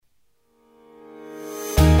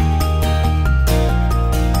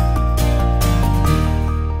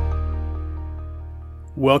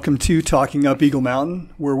Welcome to Talking Up Eagle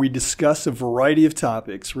Mountain, where we discuss a variety of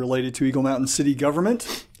topics related to Eagle Mountain city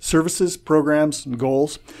government, services, programs, and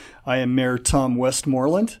goals. I am Mayor Tom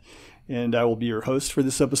Westmoreland, and I will be your host for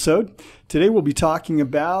this episode. Today we'll be talking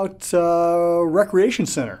about Recreation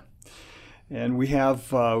Center. And we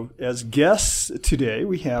have, as guests today,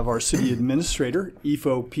 we have our city administrator,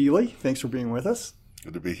 Ifo Peely. Thanks for being with us.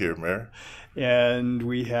 Good to be here, Mayor. And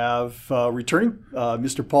we have returning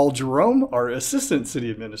Mr. Paul Jerome, our assistant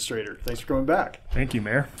city administrator. Thanks for coming back. Thank you,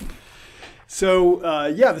 Mayor. So,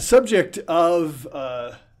 the subject of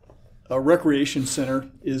a recreation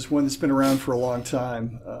center is one that's been around for a long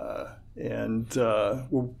time, and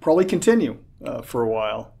will probably continue for a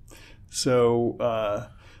while. So,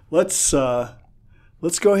 let's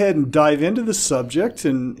go ahead and dive into the subject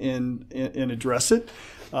and address it.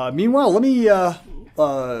 Meanwhile, let me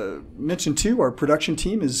mention too, our production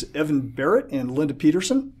team is Evan Barrett and Linda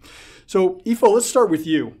Peterson. So, Ifo, let's start with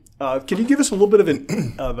you. Can you give us a little bit of an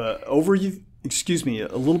overview?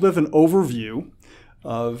 A little bit of an overview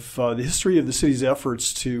of the history of the city's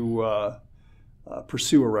efforts to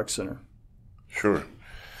pursue a rec center? Sure.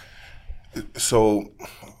 So,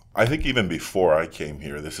 I think even before I came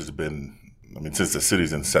here, this has been, since the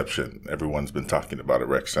city's inception, everyone's been talking about a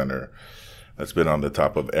rec center. That's been on the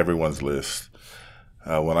top of everyone's list.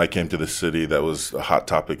 When I came to the city, that was a hot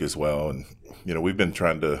topic as well. And, we've been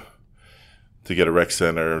trying to get a rec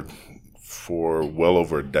center for well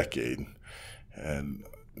over a decade. And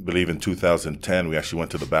I believe in 2010, we actually went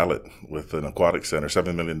to the ballot with an aquatic center,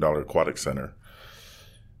 $7 million aquatic center.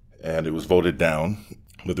 And it was voted down.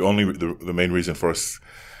 But the main reason for us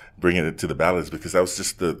bringing it to the ballot is because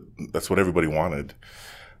that's what everybody wanted.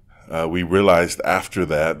 We realized after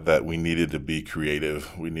that we needed to be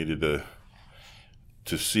creative. We needed to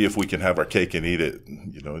see if we can have our cake and eat it,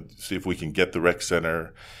 see if we can get the rec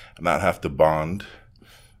center, not have to bond,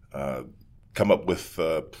 come up with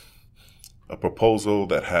a proposal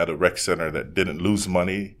that had a rec center that didn't lose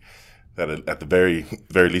money, that at the very,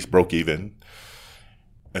 very least broke even.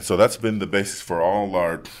 And so that's been the basis for all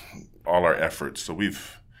our efforts. So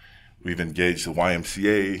we've engaged the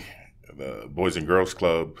YMCA, the Boys and Girls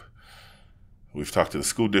Club. We've talked to the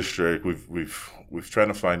school district. We've tried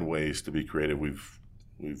to find ways to be creative. We've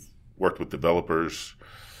worked with developers.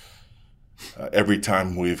 Every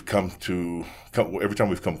time we've come close,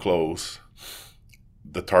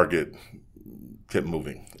 the target kept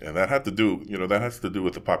moving, and that has to do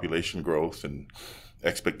with the population growth and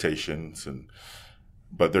expectations.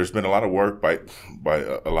 But there's been a lot of work by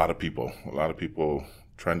a lot of people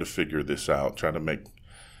trying to figure this out, trying to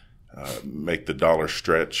make the dollar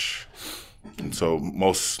stretch. And so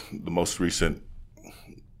the most recent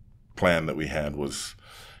plan that we had was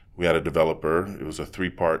we had a developer. It was a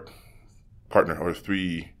three-part partner or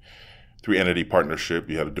three-entity partnership.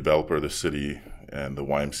 You had a developer, the city, and the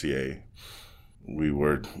YMCA. We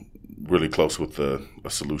were really close with a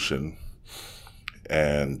solution,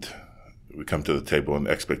 and we come to the table, and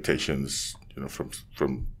expectations,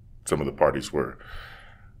 from some of the parties were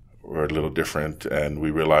a little different, and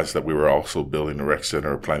we realized that we were also building a rec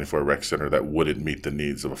center, or planning for a rec center that wouldn't meet the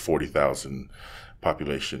needs of a 40,000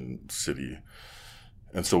 population city.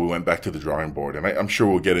 And so we went back to the drawing board, and I'm sure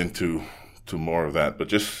we'll get into more of that. But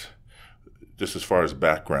just as far as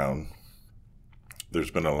background,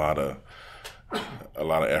 there's been a lot of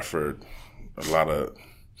effort, a lot of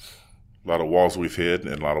walls we've hit,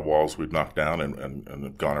 and a lot of walls we've knocked down and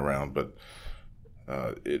have gone around. But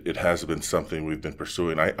it has been something we've been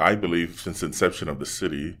pursuing, I believe, since the inception of the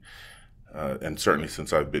city, and certainly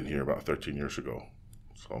since I've been here about 13 years ago.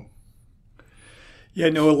 So. Yeah,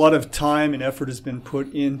 a lot of time and effort has been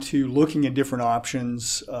put into looking at different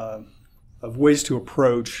options of ways to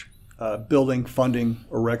approach funding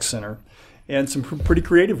a rec center, and some pretty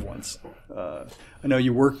creative ones. I know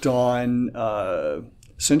you worked on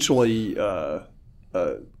essentially kind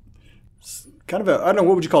of I don't know,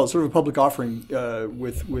 what would you call it, sort of a public offering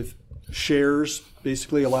with shares,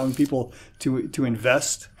 basically allowing people to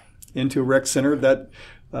invest into a rec center, that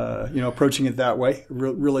approaching it that way,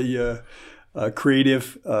 really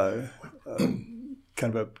creative, kind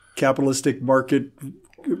of a capitalistic market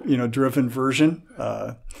driven version,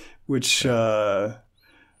 which is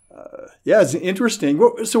interesting.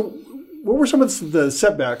 What were some of the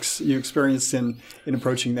setbacks you experienced in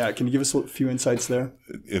approaching that? Can you give us a few insights there?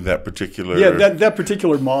 In that particular... Yeah, that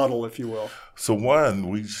particular model, if you will. So one,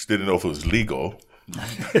 we just didn't know if it was legal.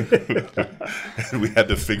 And we had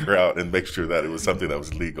to figure out and make sure that it was something that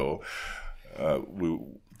was legal. We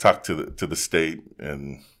talked to the state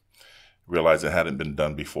and realized it hadn't been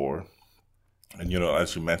done before. And,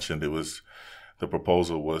 as you mentioned, there was the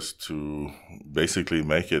proposal was to basically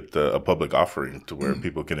make it a public offering to where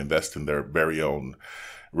people can invest in their very own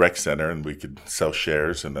rec center, and we could sell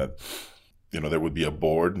shares, and that, there would be a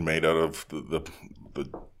board made out of the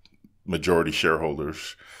majority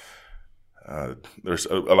shareholders. There's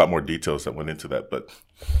a lot more details that went into that, but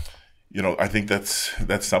I think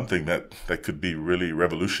that's something that could be really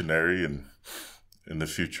revolutionary in the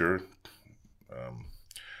future.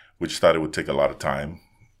 We just thought it would take a lot of time,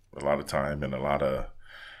 and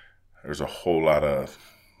there's a whole lot of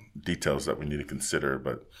details that we need to consider.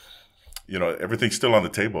 But everything's still on the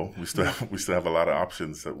table. We still have a lot of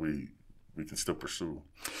options that we can still pursue.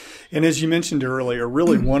 And as you mentioned earlier,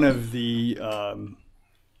 really one of the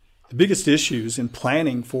biggest issues in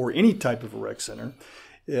planning for any type of a rec center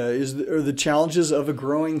are the challenges of a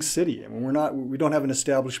growing city. I mean, we don't have an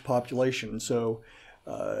established population, so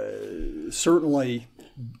certainly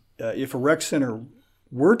if a rec center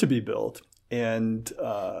were to be built and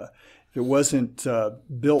if it wasn't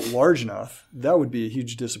built large enough, that would be a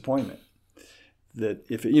huge disappointment. That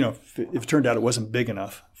if it turned out it wasn't big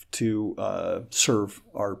enough to serve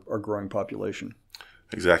our growing population.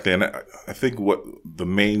 Exactly, and I think what the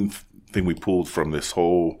main thing we pulled from this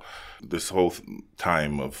whole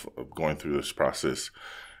time of going through this process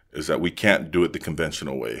is that we can't do it the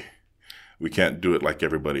conventional way. We can't do it like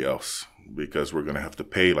everybody else, because we're going to have to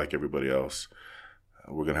pay like everybody else.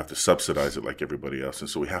 We're going to have to subsidize it like everybody else, and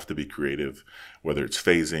so we have to be creative, whether it's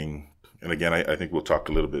phasing. And again, I think we'll talk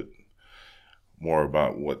a little bit more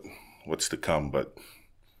about what's to come, but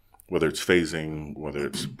whether it's phasing, whether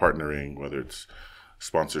it's partnering, whether it's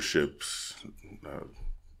sponsorships,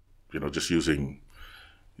 just using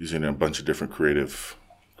a bunch of different creative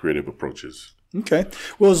approaches. Okay.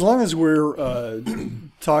 Well, as long as we're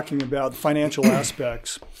talking about the financial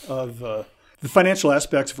aspects of a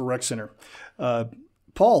rec center,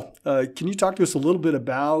 Paul, can you talk to us a little bit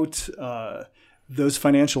about those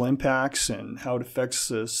financial impacts and how it affects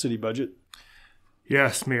the city budget?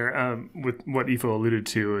 Yes, Mayor. With what Ifo alluded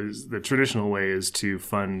to, is the traditional way is to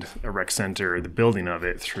fund a rec center, the building of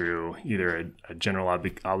it, through either a general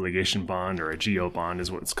obligation bond or a GO bond is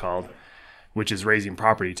what it's called, which is raising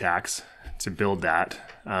property tax to build that,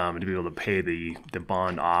 to be able to pay the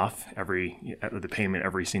bond off the payment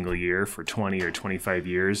every single year for 20 or 25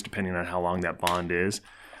 years, depending on how long that bond is.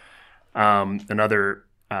 Another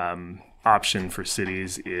option for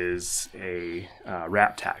cities is a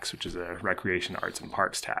RAP tax, which is a Recreation, Arts, and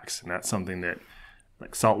Parks tax. And that's something that,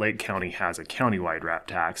 like, Salt Lake County has a countywide RAP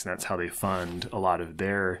tax, and that's how they fund a lot of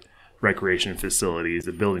their recreation facilities,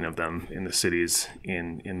 the building of them in the cities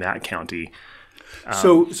in that county.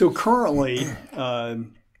 So currently,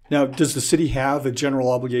 now, does the city have a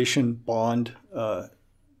general obligation bond?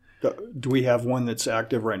 Do we have one that's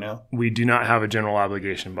active right now? We do not have a general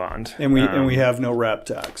obligation bond, and we have no RAP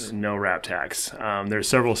tax. No RAP tax. There are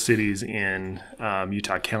several cities in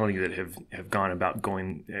Utah County that have gone about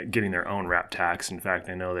getting their own RAP tax. In fact,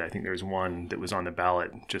 I think there's one that was on the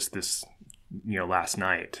ballot just this last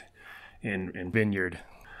night in Vineyard.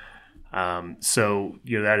 So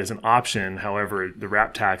that is an option. However, the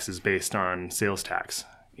RAP tax is based on sales tax,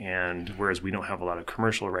 and whereas we don't have a lot of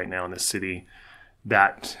commercial right now in the city,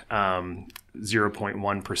 that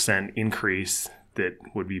 0.1% increase that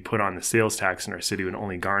would be put on the sales tax in our city would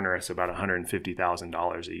only garner us about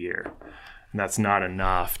 $150,000 a year. And that's not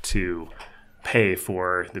enough to pay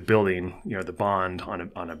for the building, the bond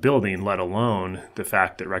on a building, let alone the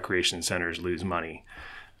fact that recreation centers lose money.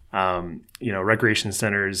 Recreation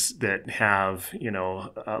centers that have,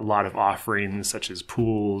 a lot of offerings such as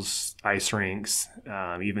pools, ice rinks,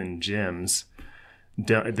 even gyms,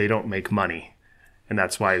 they don't make money. And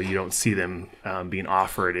that's why you don't see them being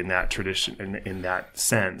offered in that tradition, in that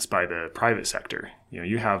sense, by the private sector.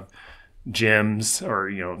 You have gyms or,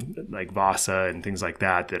 like Vasa and things like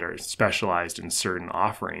that are specialized in certain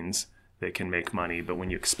offerings that can make money. But when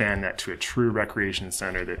you expand that to a true recreation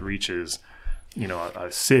center that reaches, a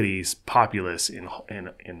city's populace in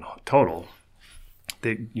total,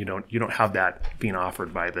 you don't have that being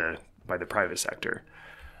offered by the private sector.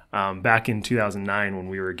 Back in 2009, when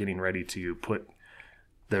we were getting ready to put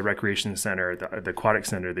the recreation center, the aquatic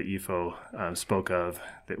center that Ifo spoke of,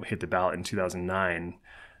 that hit the ballot in 2009.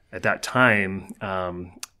 At that time,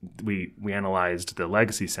 we analyzed the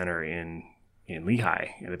Legacy Center in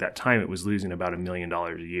Lehi, and at that time it was losing about $1 million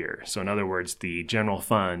a year. So in other words, the general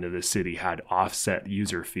fund of the city had offset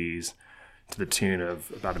user fees to the tune of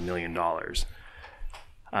about $1 million.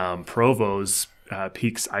 Provo's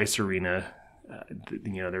Peaks Ice Arena,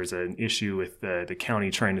 there's an issue with the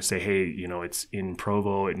county trying to say, hey, it's in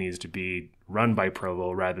Provo, it needs to be run by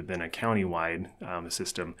Provo rather than a countywide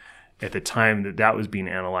system. at the time that was being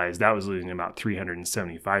analyzed, that was losing about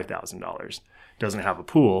 $375,000. Doesn't have a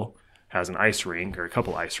pool, has an ice rink or a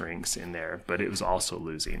couple ice rinks in there, but it was also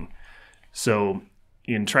losing. So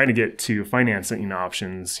in trying to get to financing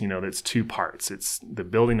options, that's two parts. It's the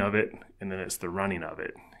building of it, and then it's the running of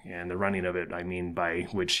it. And the running of it, I mean by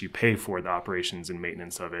which you pay for the operations and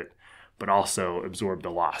maintenance of it, but also absorb the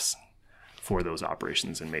loss for those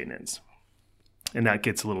operations and maintenance. And that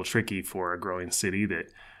gets a little tricky for a growing city that,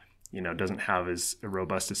 doesn't have as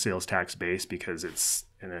robust a sales tax base because it's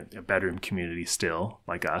in a bedroom community still,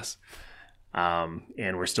 like us.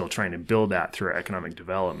 And we're still trying to build that through our economic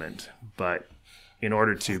development. But in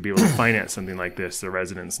order to be able to finance something like this, the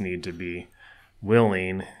residents need to be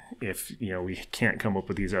willing, if we can't come up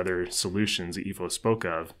with these other solutions that Ifo spoke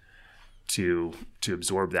of, to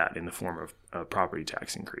absorb that in the form of a property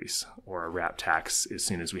tax increase or a RAP tax as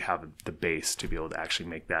soon as we have the base to be able to actually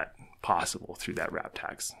make that possible through that RAP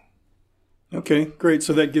tax. Okay, great.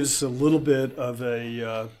 So that gives us a little bit of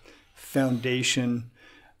a foundation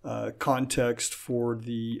context for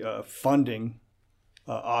the funding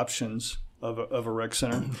options of a rec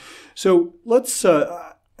center. So let's,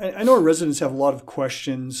 I know our residents have a lot of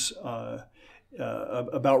questions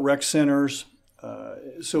about rec centers.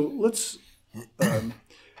 So let's go ahead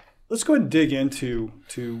and dig into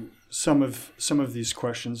some of these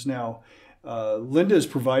questions now. Linda has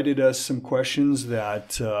provided us some questions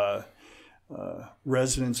that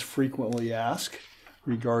residents frequently ask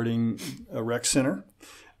regarding a rec center.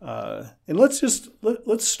 And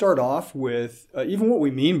let's start off with even what we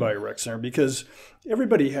mean by a rec center, because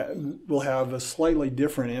everybody will have a slightly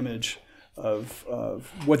different image of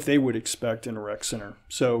what they would expect in a rec center.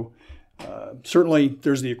 So certainly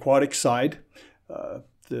there's the aquatic side,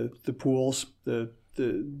 the pools, the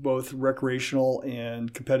both recreational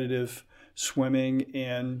and competitive swimming,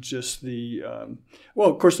 and just the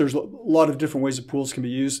of course there's a lot of different ways that pools can be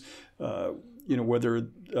used. Whether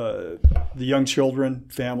the young children,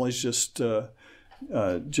 families, just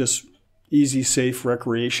easy, safe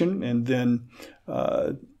recreation, and then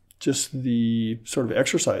just the sort of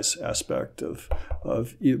exercise aspect of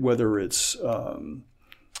whether it's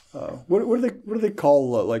what do they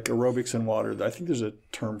call like aerobics in water? I think there's a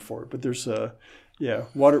term for it, but there's water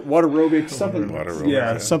aerobics, something, water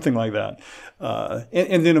aerobics, something like that.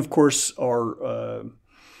 And then of course our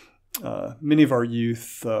many of our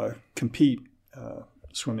youth compete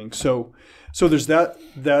swimming. So there's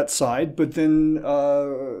that side, but then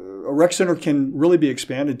a rec center can really be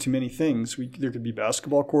expanded to many things. There could be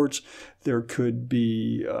basketball courts, there could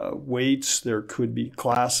be weights, there could be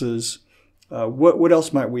classes. What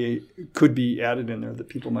else could be added in there that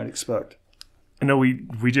people might expect? I know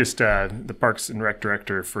we just, the Parks and Rec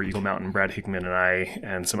director for Eagle Mountain, Brad Hickman, and I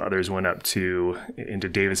and some others went up into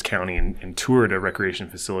Davis County and toured a recreation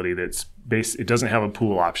facility that's it doesn't have a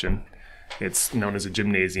pool option. It's known as a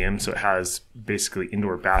gymnasium, so it has basically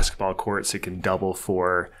indoor basketball courts. It can double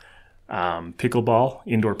for indoor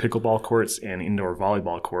pickleball courts and indoor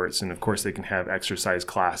volleyball courts. And of course they can have exercise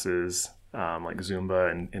classes like Zumba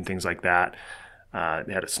and things like that.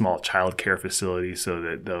 They had a small child care facility so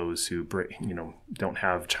that those who don't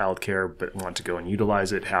have child care but want to go and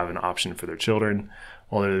utilize it have an option for their children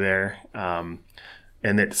while they're there. And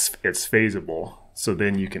it's feasible. So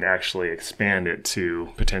then you can actually expand it to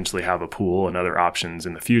potentially have a pool and other options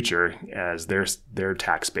in the future as their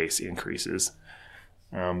tax base increases.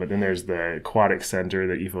 But then there's the aquatic center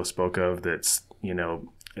that Ifo spoke of that's,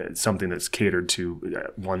 it's something that's catered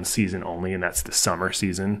to one season only, and that's the summer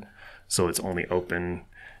season. So it's only open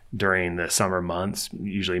during the summer months,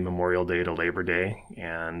 usually Memorial Day to Labor Day,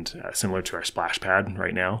 and similar to our splash pad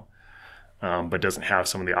right now. But doesn't have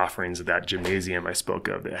some of the offerings that gymnasium I spoke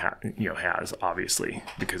of that has, obviously,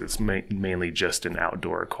 because it's mainly just an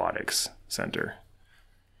outdoor aquatics center.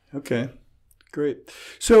 Okay, great.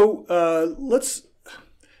 So let's,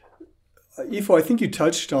 Ifo, I think you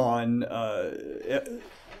touched on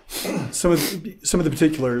some of the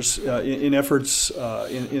particulars in efforts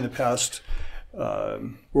in the past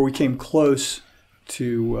where we came close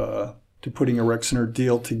to putting a rec center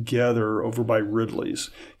deal together over by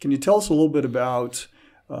Ridley's. Can you tell us a little bit about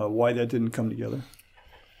why that didn't come together?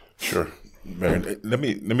 Sure. Mary, let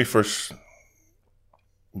me first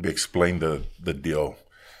explain the deal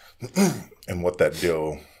and what that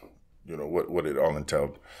deal, what it all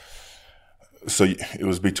entailed. So it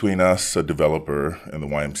was between us, a developer, and the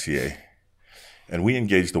YMCA. And we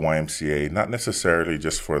engaged the YMCA not necessarily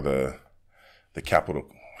just for the capital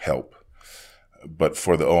help, but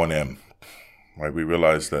for the O&M. Right, we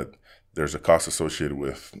realized that there's a cost associated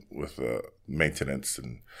with maintenance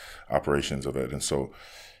and operations of it, and so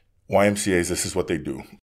YMCA's, this is what they do.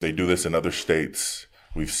 They do this in other states.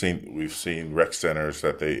 We've seen rec centers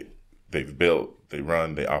that they've built, they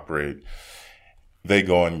run, they operate. They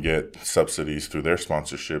go and get subsidies through their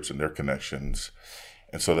sponsorships and their connections.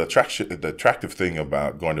 And so the attractive thing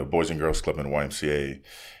about going to a Boys and Girls Club and YMCA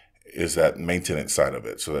is that maintenance side of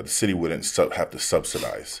it, so that the city wouldn't have to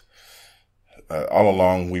subsidize. All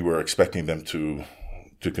along, we were expecting them to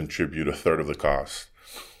contribute a third of the cost.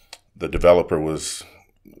 The developer was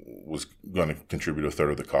going to contribute a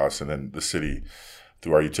third of the cost, and then the city,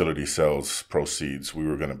 through our utility sales proceeds, we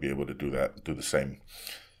were going to be able to do the same.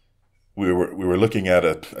 We were looking at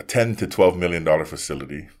a $10 to $12 million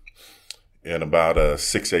facility in about a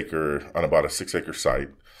 6 acre site,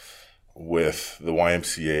 with the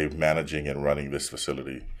YMCA managing and running this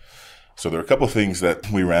facility. So there are a couple of things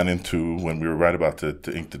that we ran into when we were right about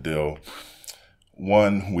to ink the deal.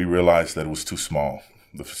 One, we realized that it was too small.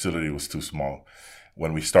 The facility was too small.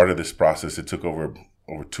 When we started this process, it took over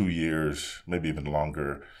 2 years, maybe even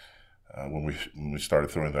longer, when we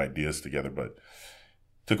started throwing the ideas together. But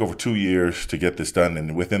it took over 2 years to get this done.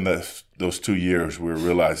 And within those 2 years, we were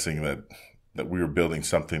realizing that we were building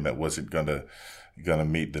something that wasn't gonna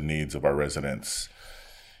meet the needs of our residents.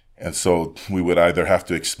 And so we would either have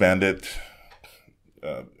to expand it,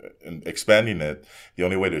 and expanding it, the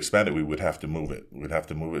only way to expand it, we would have to move it. We'd have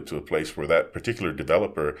to move it to a place where that particular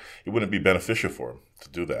developer, it wouldn't be beneficial for him to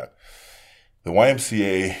do that. The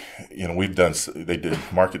YMCA, they did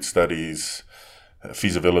market studies,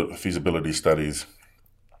 feasibility studies.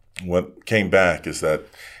 What came back is that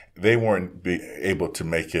they weren't able to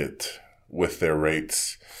make it with their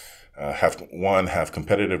rates, have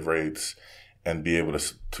competitive rates, and be able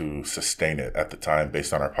to sustain it at the time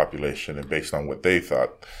based on our population and based on what they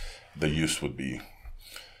thought the use would be.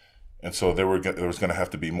 And so there was going to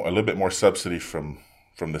have to be a little bit more subsidy from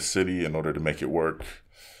the city in order to make it work.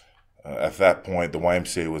 At that point, the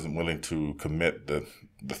YMCA wasn't willing to commit the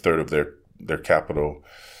third of their capital.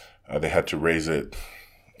 They had to raise it.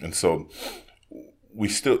 And so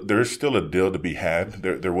there is still a deal to be had.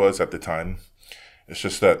 There was at the time. It's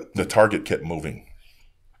just that the target kept moving.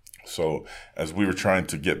 So as we were trying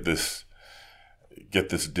to get this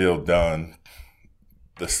deal done,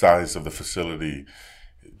 the size of the facility,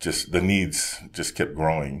 the needs just kept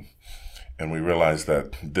growing. And we realized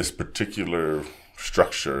that this particular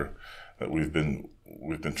structure that we've been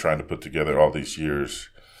trying to put together all these years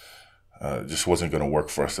just wasn't going to work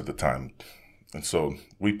for us at the time. And so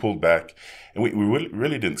we pulled back, and we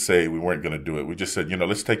really didn't say we weren't going to do it. We just said,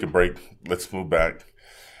 let's take a break. Let's move back.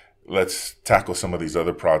 Let's tackle some of these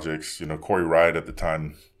other projects. Corey Ride at the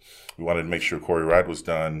time, we wanted to make sure Corey Ride was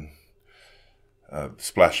done.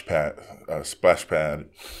 Splash pad.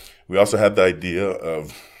 We also had the idea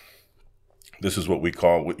of, this is what we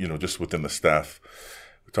call, just within the staff,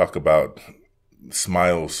 we talk about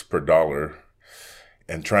smiles per dollar,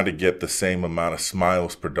 and trying to get the same amount of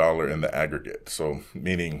smiles per dollar in the aggregate. So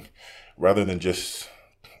meaning, rather than just,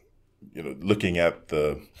 looking at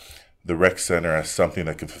the rec center as something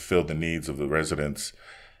that can fulfill the needs of the residents,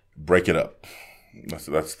 break it up.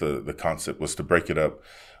 That's the concept, was to break it up.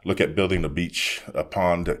 Look at building a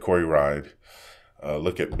pond at Corey Ride.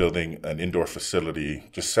 Look at building an indoor facility,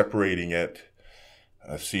 just separating it,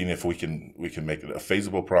 seeing if we can make it a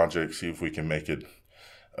feasible project, see if we can make it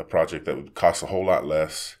a project that would cost a whole lot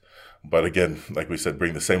less. But again, like we said,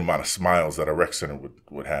 bring the same amount of smiles that a rec center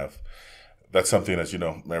would have. That's something, as you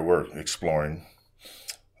know, we're exploring.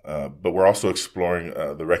 But we're also exploring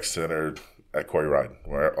the rec center at Corey Ride.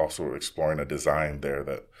 We're also exploring a design there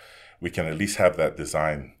that we can at least have that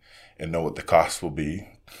design and know what the cost will be.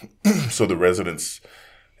 So if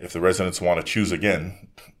the residents want to choose again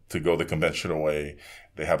to go the conventional way,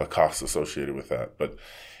 they have a cost associated with that. But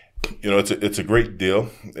it's a great deal.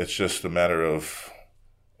 It's just a matter of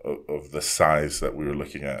the size that we were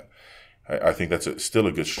looking at. I think that's still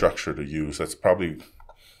a good structure to use. That's probably,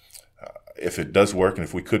 if it does work, and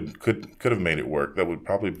if we could have made it work, that would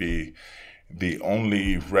probably be the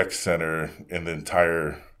only rec center in the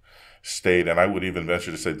entire state, and I would even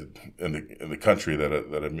venture to say that in the country that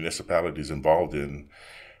a municipality is involved in,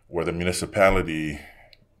 where the municipality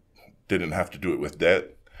didn't have to do it with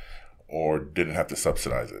debt or didn't have to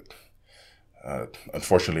subsidize it.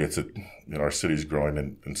 Unfortunately, our city's growing,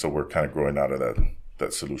 and so we're kind of growing out of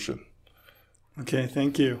that solution. Okay,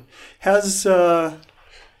 thank you. Has as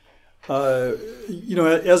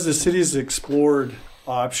the city's explored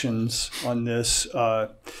options on this,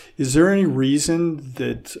 is there any reason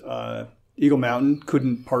that Eagle Mountain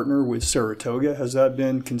couldn't partner with Saratoga? Has that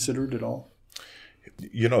been considered at all?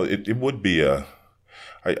 It would be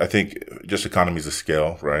I think just economies of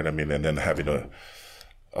scale, right? I mean, and then having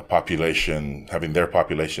a population, having their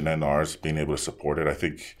population and ours being able to support it. I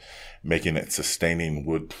think making it sustaining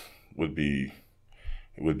would be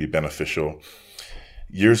beneficial.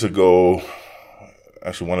 Years ago,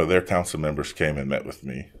 actually, one of their council members came and met with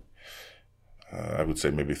me. I would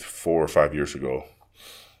say maybe 4 or 5 years ago,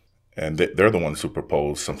 and they're the ones who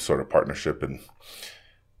proposed some sort of partnership. And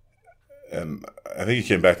I think he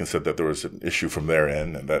came back and said that there was an issue from their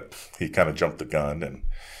end, and that he kind of jumped the gun.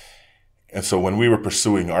 And so when we were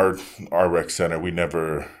pursuing our rec center, we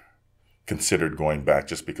never considered going back,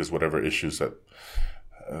 just because whatever issues that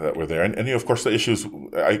were there. And of course, the issues,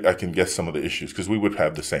 I can guess some of the issues, because we would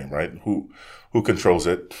have the same, right? Who controls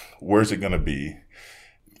it? Where's it going to be?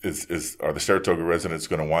 Are the Saratoga residents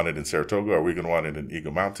going to want it in Saratoga? Are we going to want it in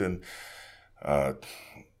Eagle Mountain? The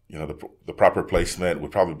proper placement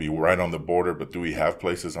would probably be right on the border, but do we have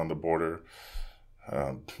places on the border?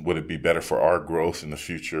 Would it be better for our growth in the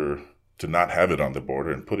future to not have it on the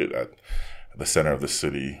border and put it at the center of the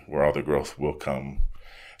city where all the growth will come?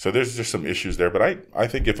 So there's just some issues there, but I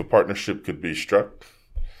think if a partnership could be struck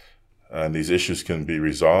and these issues can be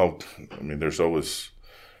resolved, I mean, there's always,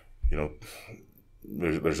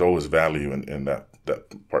 there's always value in that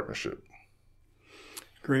partnership.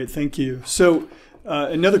 Great, thank you. So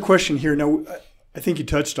another question here. Now, I think you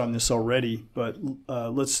touched on this already, but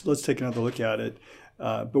let's take another look at it.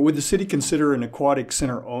 But would the city consider an aquatic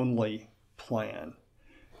center only plan?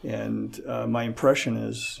 And my impression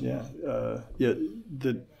is,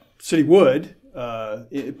 the city would,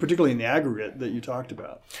 particularly in the aggregate that you talked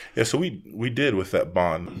about. Yeah, so we did with that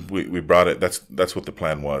bond. We brought it. That's what the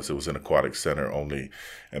plan was. It was an aquatic center only,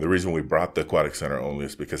 and the reason we brought the aquatic center only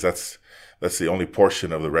is because that's the only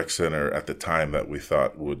portion of the rec center at the time that we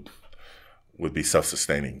thought would be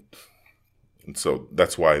self-sustaining, and so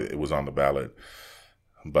that's why it was on the ballot.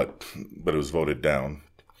 But it was voted down.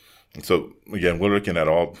 And so again, we're looking at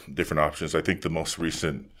all different options. I think the most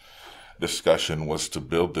recent discussion was to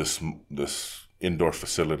build this indoor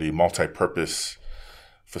facility, multi-purpose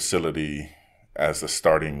facility, as the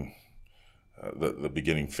starting, the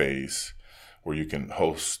beginning phase, where you can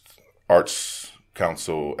host arts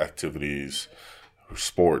council activities,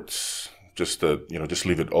 sports, just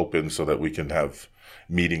leave it open so that we can have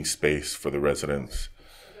meeting space for the residents,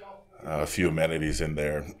 a few amenities in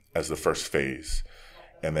there as the first phase,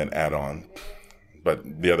 and then add on.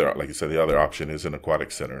 But the other, like you said, the other option is an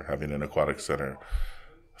aquatic center, having an aquatic center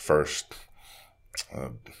first.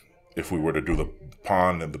 If we were to do the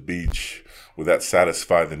pond and the beach, would that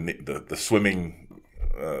satisfy the swimming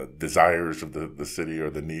desires of the city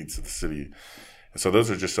or the needs of the city? And so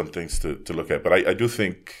those are just some things to look at. But I do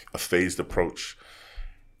think a phased approach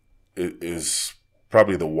is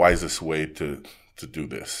probably the wisest way to do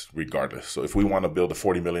this, regardless. So if we want to build a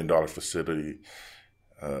 $40 million facility,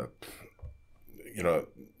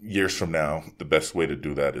 years from now, the best way to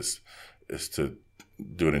do that is to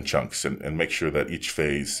do it in chunks and make sure that each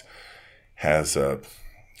phase has a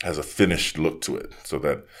finished look to it, so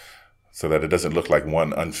that it doesn't look like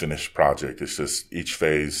one unfinished project. It's just each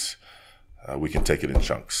phase, we can take it in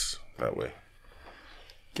chunks that way.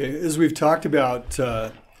 Okay, as we've talked about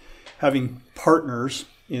having partners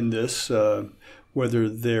in this, whether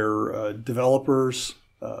they're developers,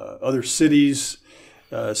 other cities,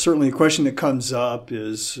 certainly a question that comes up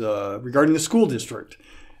is regarding the school district.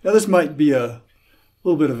 Now, this might be a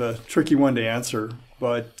little bit of a tricky one to answer,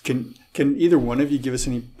 but can either one of you give us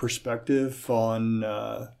any perspective on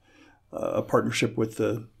a partnership with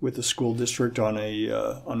the school district on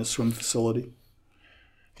a swim facility?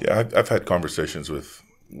 Yeah, I've had conversations with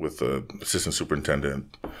the assistant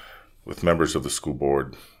superintendent, with members of the school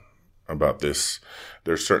board about this.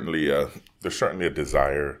 There's certainly a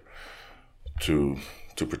desire to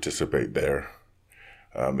participate there.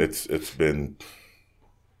 It's been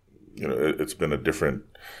a different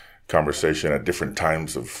conversation at different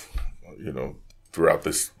times of throughout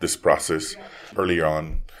this process. Earlier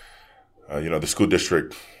on, the school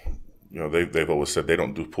district, they've always said they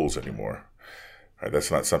don't do pools anymore. Right?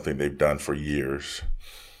 That's not something they've done for years.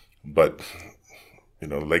 But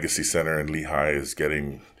Legacy Center in Lehigh is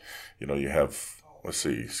getting, you have,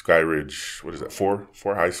 Skyridge, what is that? Four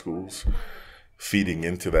high schools feeding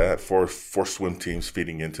into that, four swim teams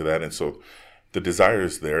feeding into that. And so the desire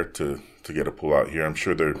is there to get a pool out here. I'm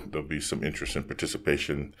sure there'll be some interest in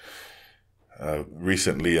participation.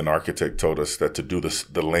 Recently, an architect told us that to do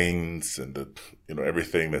the lanes and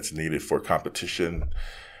everything that's needed for competition,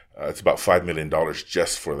 it's about $5 million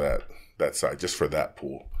just for that side, just for that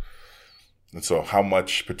pool. And so how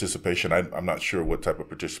much participation, I'm not sure what type of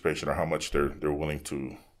participation or how much they're willing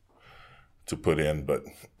to to put in, but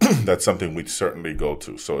that's something we'd certainly go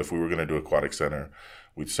to. So if we were going to do aquatic center,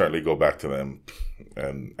 we'd certainly go back to them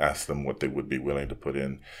and ask them what they would be willing to put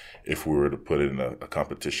in if we were to put in a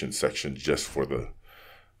competition section just for the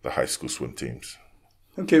high school swim teams.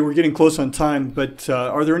 Okay, we're getting close on time, but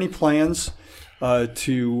are there any plans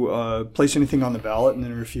to place anything on the ballot in the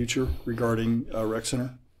near future regarding rec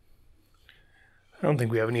center? I don't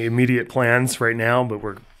think we have any immediate plans right now, but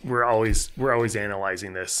we're always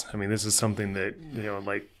analyzing this. I mean, this is something that,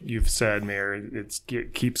 like you've said, Mayor, it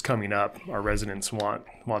keeps coming up. Our residents want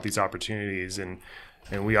these opportunities, and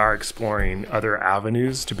we are exploring other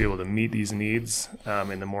avenues to be able to meet these needs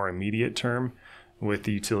in the more immediate term with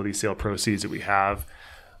the utility sale proceeds that we have.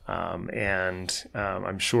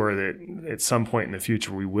 I'm sure that at some point in the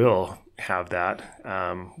future we will have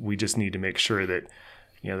that. We just need to make sure that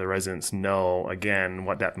the residents know, again,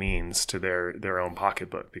 what that means to their own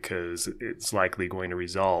pocketbook, because it's likely going to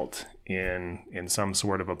result in some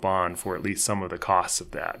sort of a bond for at least some of the costs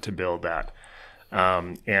of that, to build that.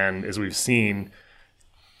 And as we've seen,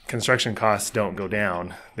 construction costs don't go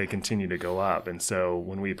down, they continue to go up. And so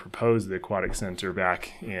when we proposed the aquatic center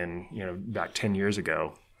back 10 years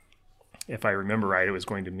ago, if I remember right, it was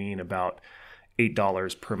going to mean about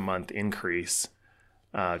 $8 per month increase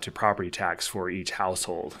to property tax for each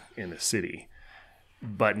household in the city.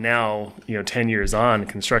 But now, 10 years on,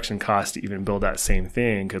 construction costs to even build that same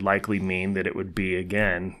thing could likely mean that it would be,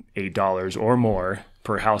 again, $8 or more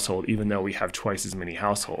per household, even though we have twice as many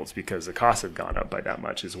households, because the costs have gone up by that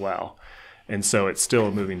much as well. And so it's still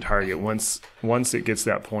a moving target. Once it gets to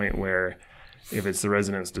that point where, if it's the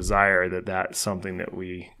residents' desire that that's something that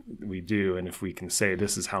we do, and if we can say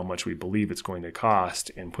this is how much we believe it's going to cost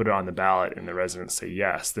and put it on the ballot and the residents say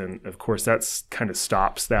yes, then of course that's kind of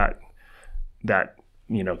stops that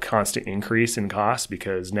constant increase in cost,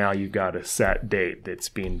 because now you've got a set date that's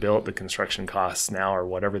being built, the construction costs now or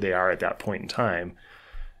whatever they are at that point in time.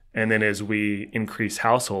 And then as we increase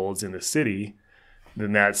households in the city,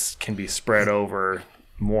 then that can be spread over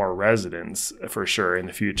more residents for sure in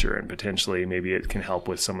the future, and potentially maybe it can help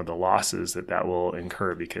with some of the losses that will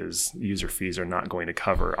incur, because user fees are not going to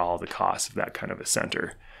cover all the costs of that kind of a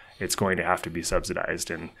center. It's going to have to be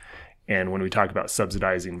subsidized, and when we talk about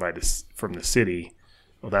subsidizing from the city,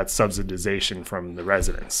 well, that's subsidization from the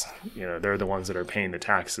residents. They're the ones that are paying the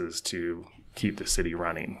taxes to keep the city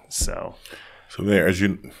running. So there, as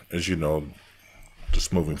you know,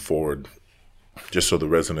 just moving forward, just so the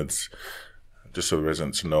residents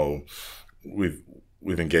know, we've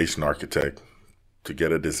engaged an architect to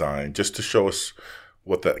get a design, just to show us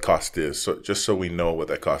what that cost is. So just so we know what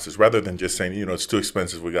that cost is, rather than just saying, it's too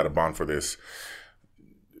expensive, we got a bond for this.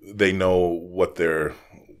 They know what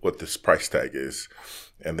this price tag is.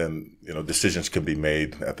 And then, decisions can be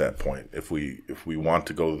made at that point. If we want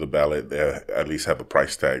to go to the ballot, they at least have a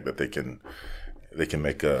price tag that they can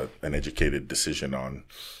make an educated decision on.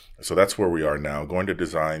 So that's where we are now, going to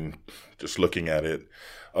design, just looking at it,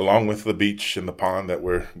 along with the beach and the pond that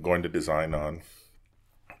we're going to design on.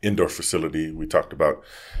 Indoor facility, we talked about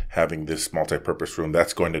having this multi-purpose room,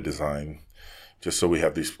 that's going to design, just so we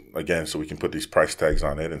have these, again, so we can put these price tags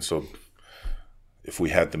on it. And so if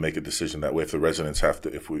we had to make a decision that way, if the residents have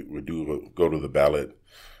to, if we do go to the ballot,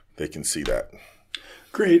 they can see that.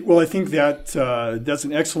 Great. Well, I think that's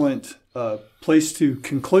an excellent place to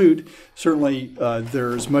conclude. Certainly,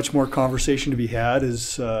 there's much more conversation to be had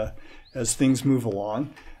as things move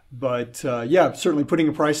along. But certainly putting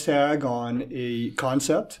a price tag on a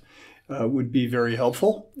concept would be very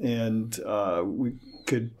helpful, and we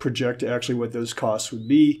could project actually what those costs would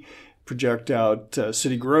be, project out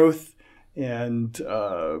city growth, and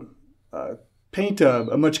paint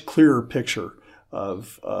a much clearer picture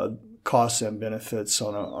of costs and benefits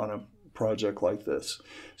on a project like this.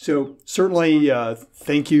 So certainly,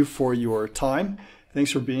 thank you for your time.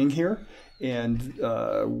 Thanks for being here. And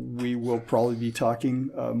we will probably be talking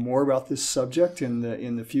more about this subject in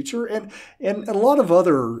the future, and a lot of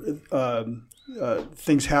other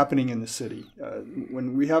things happening in the city.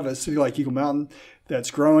 When we have a city like Eagle Mountain that's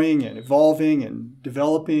growing and evolving and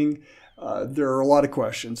developing, there are a lot of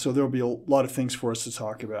questions. So there will be a lot of things for us to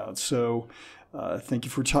talk about. So thank you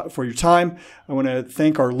for your time. I want to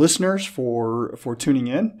thank our listeners for tuning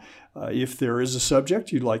in. If there is a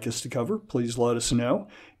subject you'd like us to cover, please let us know,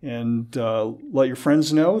 and let your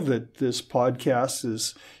friends know that this podcast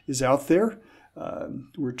is out there.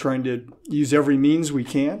 We're trying to use every means we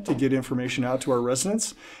can to get information out to our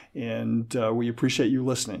residents, and we appreciate you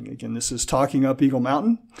listening. Again, this is Talking Up Eagle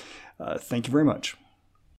Mountain. Thank you very much.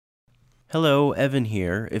 Hello, Evan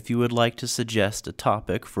here. If you would like to suggest a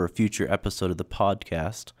topic for a future episode of the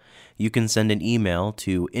podcast, You can send an email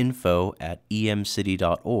to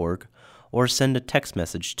info@emcity.org or send a text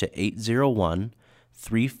message to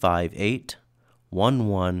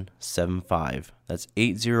 801-358-1175. That's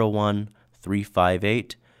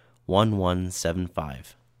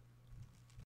 801-358-1175.